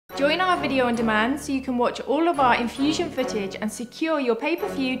Join our video on demand so you can watch all of our Enfusion footage and secure your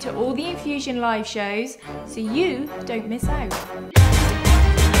pay-per-view to all the Enfusion live shows so you don't miss out.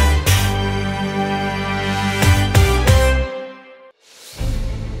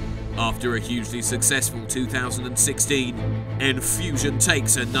 After a hugely successful 2016, Enfusion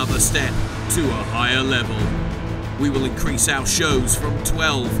takes another step to a higher level. We will increase our shows from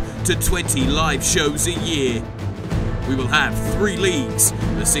 12 to 20 live shows a year. We will have 3 leagues,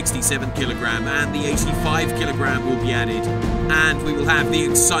 the 67 kilogram and the 85 kilogram will be added, and we will have the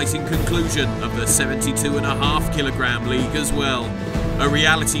exciting conclusion of the 72.5 kilogram league as well. A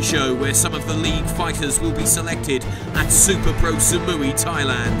reality show where some of the league fighters will be selected at Super Pro Samui,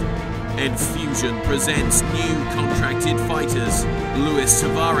 Thailand. Enfusion presents new contracted fighters: Luis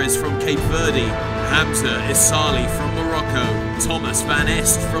Tavares from Cape Verde, Hamza Isali from Morocco, Thomas Van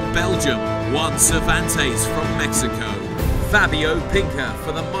Est from Belgium, Juan Cervantes from Mexico, Fabio Pinca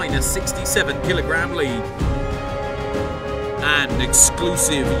for the minus 67 kilogram league, and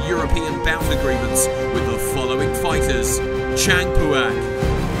exclusive European bout agreements with the following fighters: Chang Puak,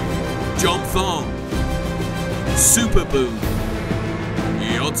 John Thong, Super Boom,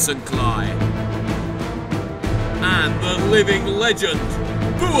 Yodson Klai, and the living legend,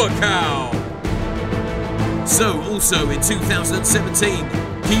 Buakaw. So also in 2017,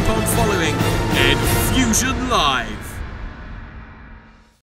 keep on following Enfusion Live.